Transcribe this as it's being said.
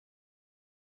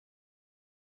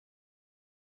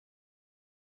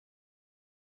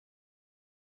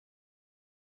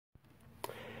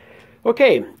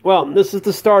Okay, well, this is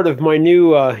the start of my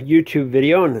new YouTube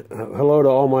video, and hello to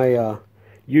all my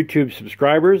YouTube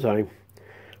subscribers. I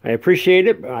appreciate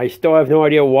it. I still have no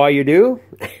idea why you do,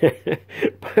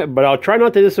 but I'll try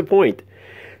not to disappoint.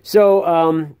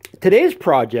 So today's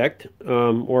project,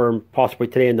 or possibly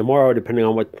today and tomorrow, depending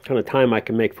on what kind of time I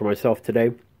can make for myself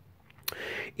today,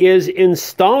 is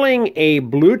installing a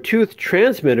Bluetooth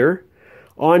transmitter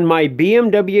on my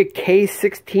BMW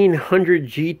K1600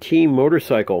 GT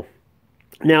motorcycle.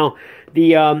 Now,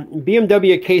 the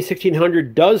BMW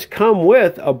K1600 does come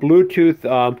with a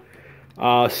Bluetooth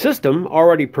system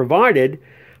already provided.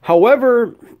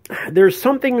 However, there's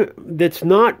something that's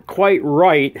not quite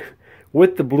right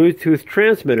with the Bluetooth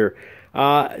transmitter.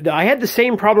 I had the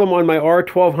same problem on my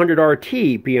R1200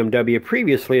 RT BMW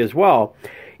previously as well.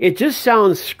 It just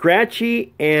sounds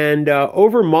scratchy and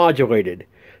overmodulated.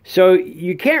 So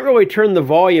you can't really turn the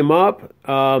volume up.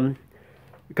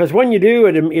 Because when you do,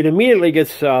 it immediately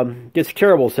gets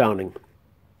terrible sounding.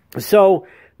 So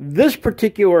this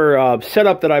particular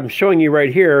setup that I'm showing you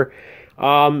right here,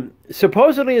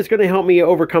 supposedly is going to help me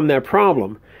overcome that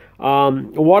problem.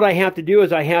 What I have to do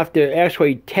is I have to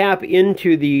actually tap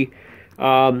into the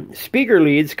speaker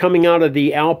leads coming out of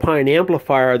the Alpine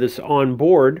amplifier that's on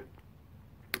board.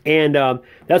 And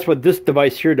that's what this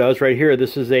device here does right here.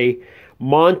 This is a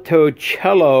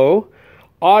Motochello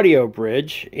audio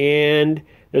bridge, and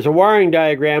there's a wiring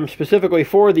diagram specifically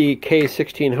for the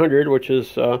K1600, which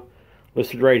is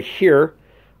listed right here,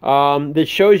 that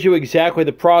shows you exactly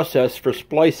the process for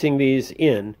splicing these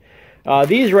in.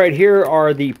 These right here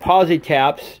are the posi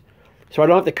taps, so I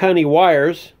don't have to cut any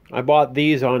wires. I bought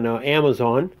these on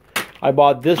Amazon. I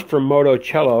bought this from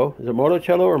Motochello. Is it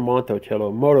Motochello or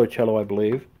Motochello? Motochello, I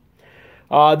believe.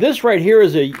 This right here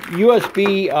is a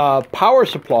USB power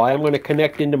supply. I'm going to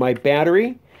connect into my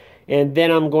battery, and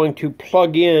then I'm going to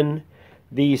plug in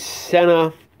the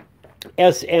Sena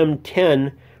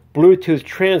SM10 Bluetooth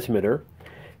transmitter,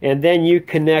 and then you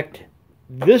connect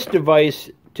this device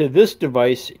to this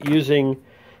device using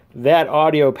that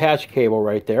audio patch cable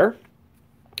right there.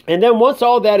 And then once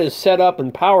all that is set up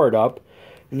and powered up,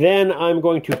 then I'm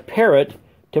going to pair it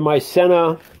to my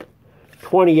Sena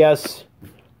 20S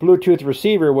Bluetooth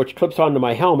receiver, which clips onto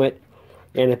my helmet.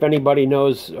 And if anybody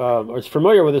knows or is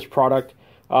familiar with this product,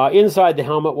 inside the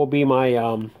helmet will be my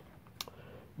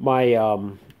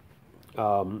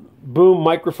boom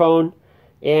microphone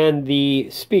and the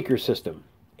speaker system.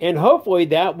 And hopefully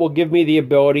that will give me the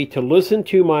ability to listen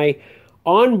to my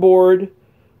onboard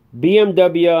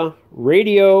BMW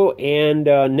radio and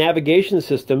navigation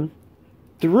system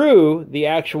through the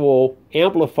actual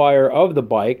amplifier of the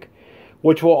bike,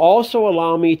 which will also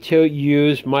allow me to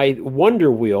use my Wonder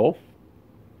Wheel.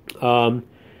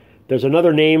 There's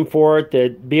another name for it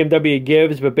that BMW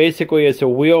gives, but basically it's a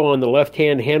wheel on the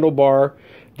left-hand handlebar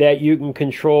that you can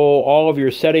control all of your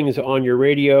settings on your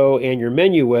radio and your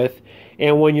menu with.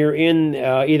 And when you're in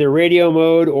either radio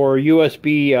mode or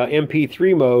USB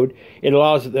MP3 mode,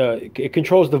 it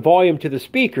controls the volume to the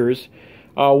speakers,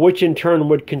 which in turn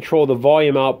would control the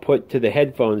volume output to the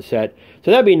headphone set.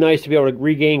 So that'd be nice to be able to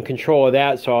regain control of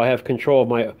that, so I'll have control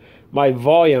of my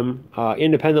volume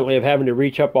independently of having to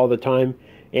reach up all the time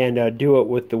and do it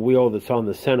with the wheel that's on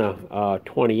the Sena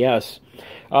 20S.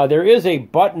 There is a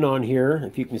button on here,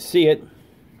 if you can see it.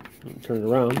 Let me turn it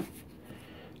around.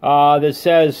 That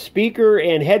says speaker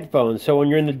and headphones. So when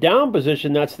you're in the down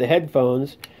position, that's the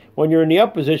headphones. When you're in the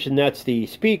up position, that's the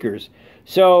speakers.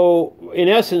 So in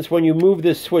essence, when you move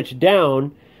this switch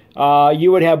down,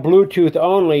 you would have Bluetooth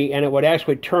only, and it would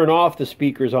actually turn off the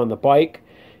speakers on the bike.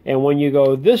 And when you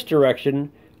go this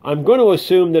direction, I'm going to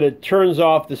assume that it turns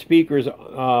off the speakers,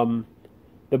 the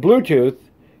Bluetooth,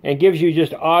 and gives you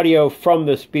just audio from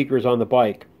the speakers on the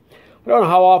bike. I don't know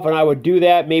how often I would do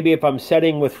that. Maybe if I'm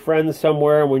sitting with friends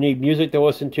somewhere and we need music to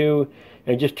listen to,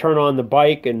 and just turn on the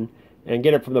bike and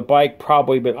get it from the bike,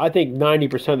 probably. But I think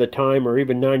 90% of the time, or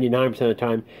even 99% of the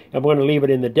time, I'm going to leave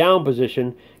it in the down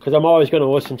position, because I'm always going to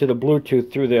listen to the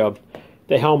Bluetooth through the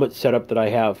helmet setup that I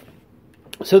have.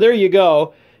 So there you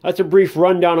go. That's a brief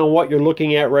rundown on what you're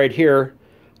looking at right here.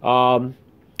 So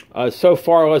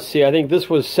far, let's see, I think this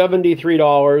was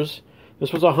 $73.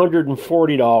 This was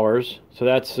 $140. So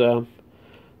that's,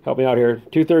 help me out here,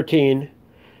 $213.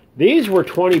 These were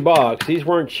 $20. These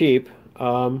weren't cheap.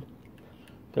 But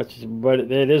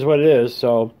it is what it is.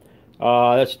 So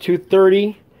that's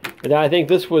 $230. And I think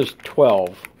this was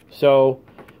 $12. So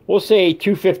we'll say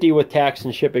 $250 with tax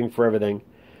and shipping for everything.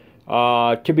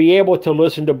 To be able to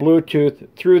listen to Bluetooth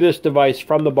through this device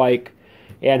from the bike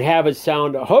and have it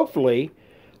sound, hopefully,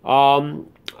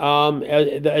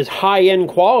 as high-end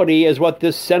quality as what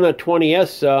this Sena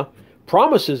 20S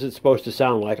promises it's supposed to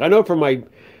sound like. I know from my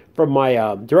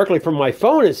directly from my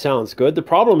phone it sounds good. The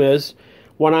problem is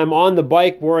when I'm on the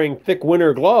bike wearing thick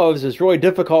winter gloves, it's really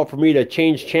difficult for me to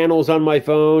change channels on my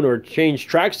phone or change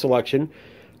track selection.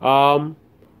 And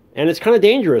it's kind of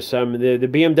dangerous. The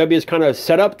BMW is kind of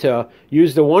set up to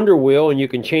use the Wonder Wheel, and you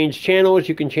can change channels,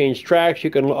 you can change tracks, you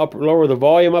can lower the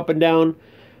volume up and down,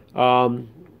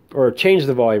 or change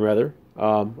the volume rather,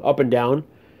 up and down,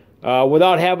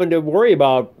 without having to worry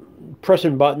about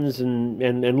pressing buttons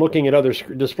and looking at other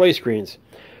display screens.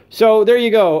 So there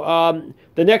you go.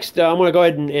 The next, I'm going to go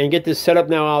ahead and get this set up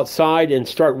now outside and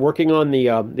start working on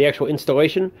the actual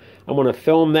installation. I'm going to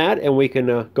film that, and we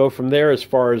can go from there as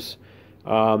far as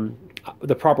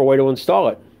the proper way to install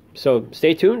it. So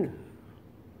stay tuned.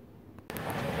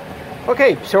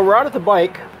 Okay, so we're out at the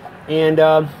bike, and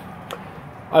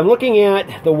I'm looking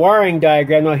at the wiring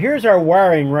diagram. Now here's our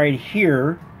wiring right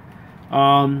here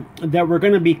that we're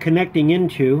going to be connecting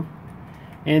into.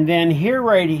 And then here,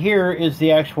 right here, is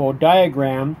the actual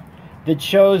diagram that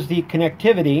shows the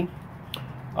connectivity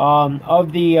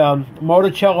of the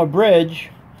Motochello bridge,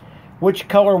 which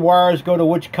color wires go to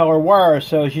which color wires.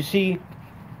 So as you see,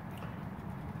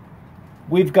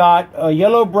 we've got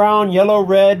yellow, brown, yellow,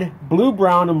 red, blue,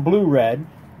 brown, and blue, red.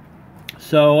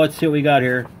 So let's see what we got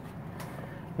here.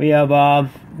 We have,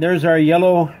 there's our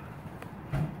yellow,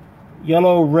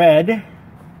 red,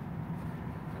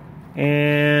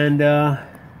 and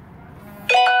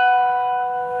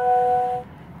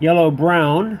yellow,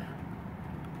 brown,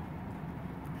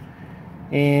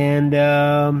 and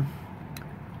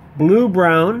blue,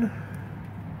 brown.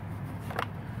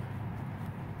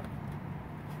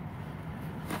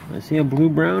 I see a blue,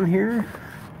 brown here.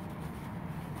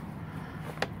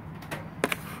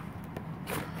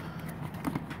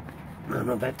 I don't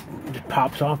know if that just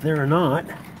pops off there or not.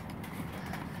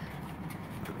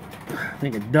 I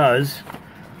think it does.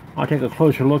 I'll take a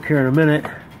closer look here in a minute.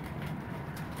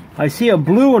 I see a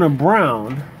blue and a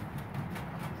brown.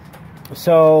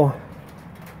 So,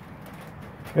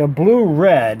 a blue,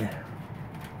 red.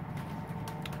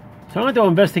 So I'm going to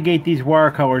investigate these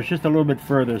wire colors just a little bit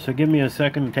further. So give me a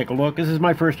second to take a look. This is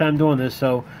my first time doing this,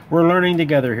 so we're learning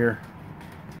together here.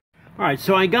 All right,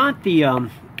 so I got the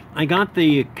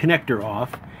connector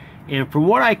off, and from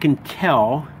what I can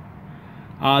tell,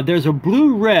 there's a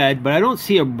blue, red, but I don't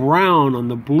see a brown on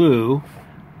the blue.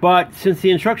 But since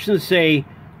the instructions say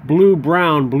blue,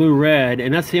 brown, blue, red,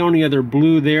 and that's the only other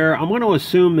blue there, I'm going to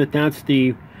assume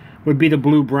that would be the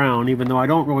blue, brown, even though I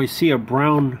don't really see a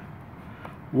brown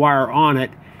wire on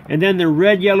it. And then the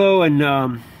red, yellow, and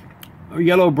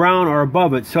yellow, brown are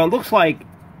above it. So it looks like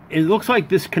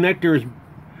this connector is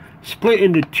split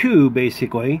into two,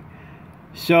 basically.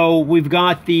 So we've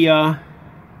got the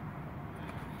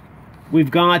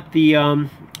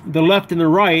left and the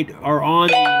right are on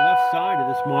the left side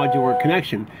of this modular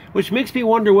connection, which makes me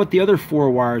wonder what the other four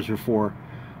wires are for.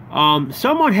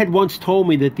 Someone had once told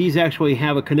me that these actually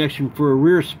have a connection for a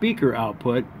rear speaker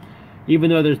output,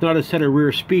 even though there's not a set of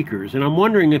rear speakers, and I'm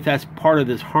wondering if that's part of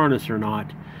this harness or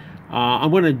not. I'm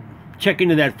going to check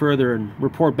into that further and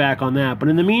report back on that. But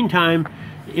in the meantime,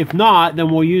 if not,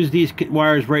 then we'll use these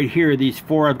wires right here, these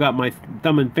four I've got my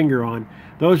thumb and finger on.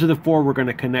 Those are the four we're going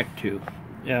to connect to,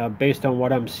 based on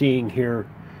what I'm seeing here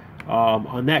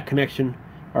on that connection.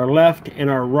 Our left and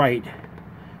our right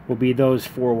will be those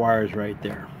four wires right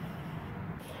there.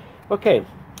 Okay,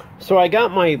 so I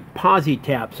got my posi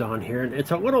taps on here, and it's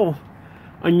a little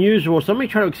unusual, so let me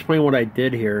try to explain what I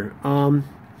did here.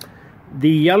 The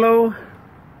yellow,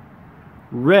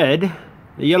 red,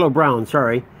 the yellow, brown,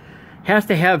 sorry, has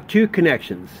to have two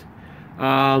connections,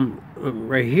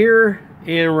 right here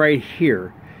and right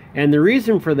here. And the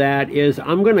reason for that is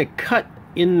I'm going to cut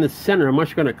in the center. I'm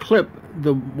just going to clip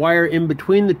the wire in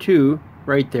between the two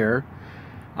right there.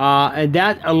 And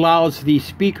that allows the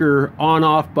speaker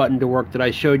on-off button to work that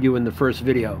I showed you in the first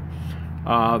video,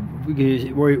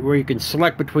 where you can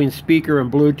select between speaker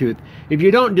and Bluetooth. If you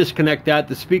don't disconnect that,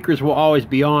 the speakers will always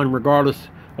be on regardless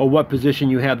of what position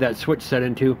you have that switch set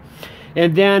into.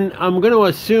 And then I'm going to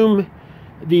assume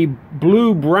the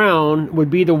blue-brown would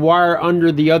be the wire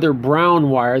under the other brown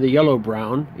wire, the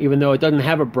yellow-brown, even though it doesn't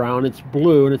have a brown, it's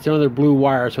blue, and it's another blue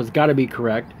wire, so it's got to be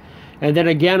correct. And then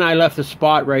again, I left a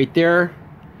spot right there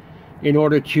in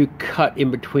order to cut in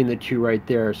between the two right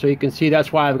there. So you can see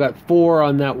that's why I've got four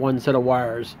on that one set of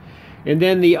wires. And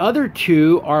then the other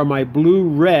two are my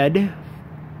blue-red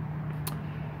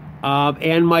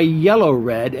and my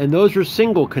yellow-red, and those are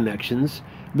single connections.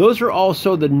 Those are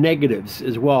also the negatives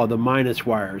as well, the minus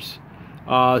wires.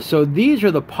 So these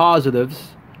are the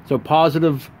positives. So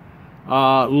positive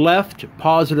left,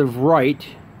 positive right.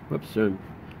 Whoops,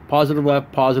 positive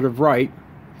left, positive right.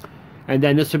 And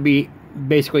then this would be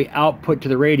basically output to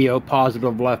the radio,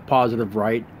 positive left, positive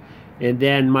right. And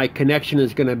then my connection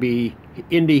is going to be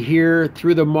into here,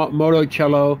 through the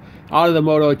Motochello, out of the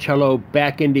Motochello,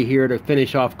 back into here to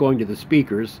finish off going to the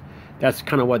speakers. That's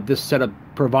kind of what this setup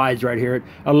provides right here. It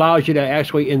allows you to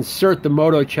actually insert the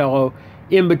Motochello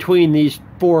in between these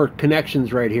 4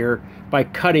 connections right here by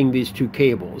cutting these 2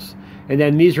 cables. And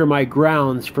then these are my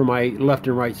grounds for my left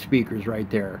and right speakers right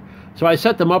there. So I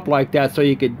set them up like that so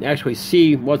you could actually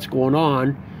see what's going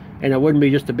on, and it wouldn't be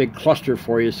just a big cluster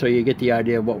for you, so you get the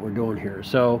idea of what we're doing here.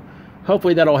 So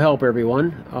hopefully that'll help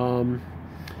everyone.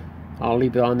 I'll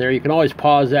leave it on there. You can always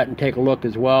pause that and take a look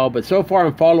as well. But so far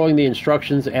I'm following the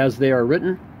instructions as they are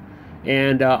written.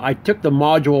 And I took the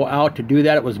module out to do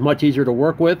that. It was much easier to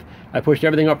work with. I pushed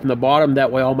everything up from the bottom.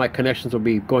 That way all my connections will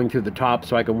be going through the top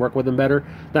so I can work with them better.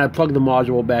 Then I plugged the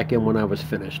module back in when I was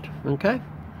finished. Okay?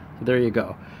 So there you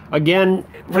go. Again,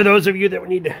 for those of you that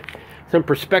need some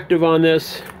perspective on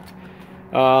this,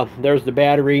 there's the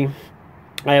battery.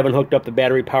 I haven't hooked up the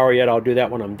battery power yet. I'll do that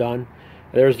when I'm done.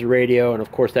 There's the radio, and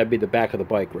of course that'd be the back of the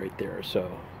bike right there.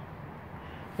 So,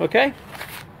 okay.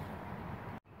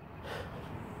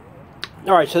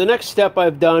 All right, so the next step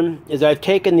I've done is I've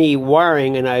taken the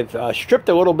wiring and I've stripped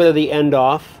a little bit of the end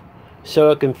off so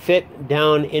it can fit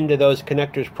down into those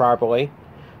connectors properly.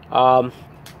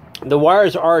 The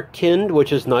wires are tinned,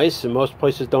 which is nice, and most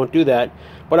places don't do that.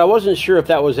 But I wasn't sure if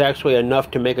that was actually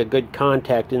enough to make a good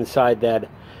contact inside that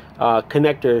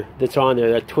connector that's on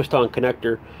there, that twist-on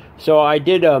connector. So I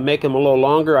did make them a little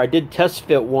longer. I did test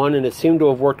fit one, and it seemed to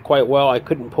have worked quite well. I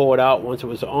couldn't pull it out once it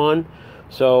was on.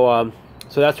 So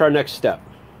that's our next step.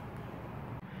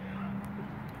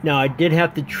 Now I did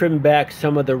have to trim back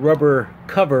some of the rubber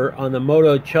cover on the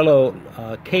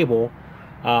Motochello cable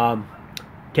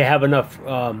to have enough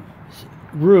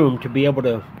room to be able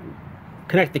to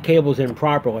connect the cables in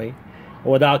properly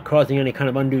without causing any kind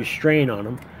of undue strain on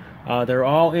them. They're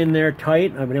all in there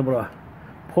tight. I've been able to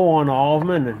pull on all of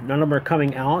them, and none of them are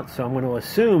coming out, so I'm going to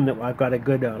assume that I've got a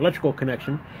good electrical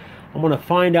connection. I'm going to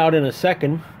find out in a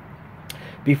second.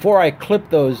 Before I clip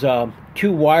those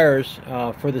 2 wires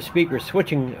for the speaker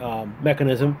switching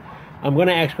mechanism, I'm going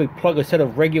to actually plug a set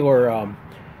of regular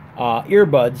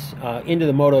earbuds into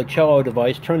the Motochello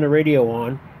device, turn the radio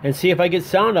on, and see if I get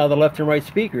sound out of the left and right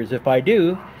speakers. If I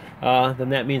do, then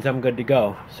that means I'm good to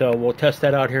go. So we'll test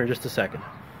that out here in just a second.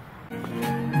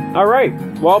 Alright,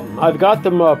 well, I've got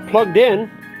them plugged in,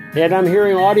 and I'm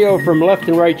hearing audio from left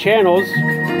and right channels.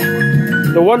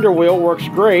 The Wonder Wheel works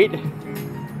great.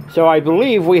 So I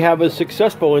believe we have a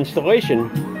successful installation.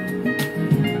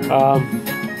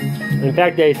 In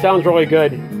fact, it sounds really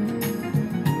good.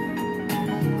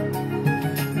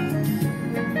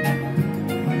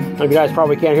 You guys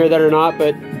probably can't hear that or not,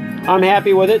 but I'm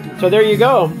happy with it. So there you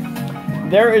go.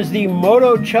 There is the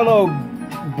Motochello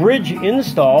bridge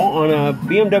install on a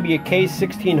BMW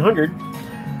K1600.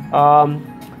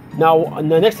 Now,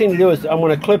 the next thing to do is I'm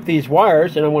going to clip these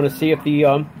wires, and I want to see if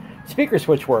the speaker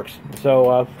switch works.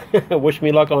 So wish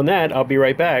me luck on that. I'll be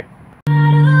right back.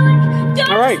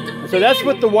 Alright, so that's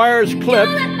with the wires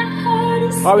clipped.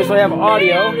 Obviously I have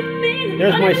audio.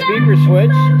 There's my speaker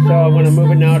switch. So I'm going to move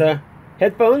it now to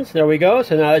headphones. There we go.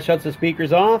 So now that shuts the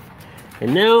speakers off.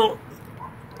 And now,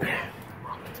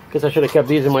 guess I should have kept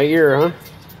these in my ear, huh?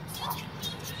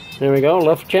 There we go.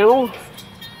 Left channel.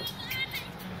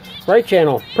 Right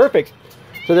channel. Perfect.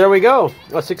 So there we go.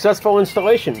 A successful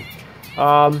installation.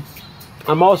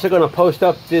 I'm also going to post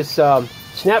up this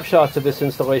snapshots of this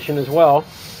installation as well,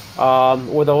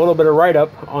 with a little bit of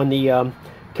write-up on the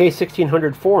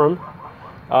K1600 forum,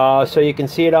 so you can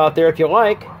see it out there if you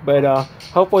like. But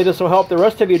hopefully this will help the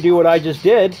rest of you do what I just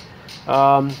did.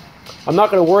 I'm not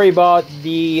going to worry about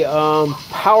the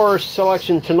power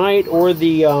selection tonight or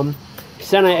the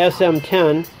Sena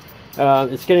SM10.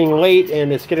 It's getting late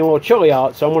and it's getting a little chilly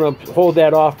out, so I'm going to hold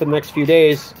that off for the next few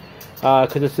days.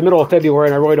 Because it's the middle of February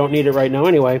and I really don't need it right now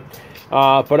anyway.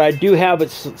 But I do have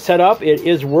it set up. It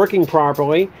is working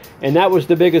properly, and that was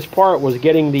the biggest part, was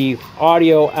getting the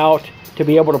audio out to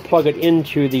be able to plug it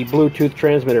into the Bluetooth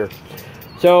transmitter.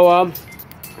 So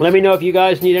let me know if you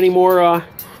guys need any more,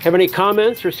 have any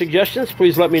comments or suggestions.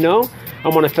 Please let me know. I'm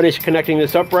going to finish connecting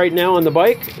this up right now on the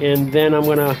bike, and then I'm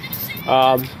going to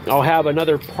I'll have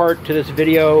another part to this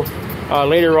video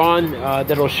later on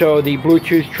that'll show the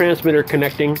Bluetooth transmitter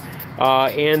connecting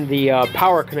and the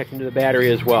power connecting to the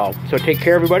battery as well. So take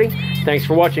care, everybody. Thanks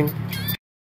for watching.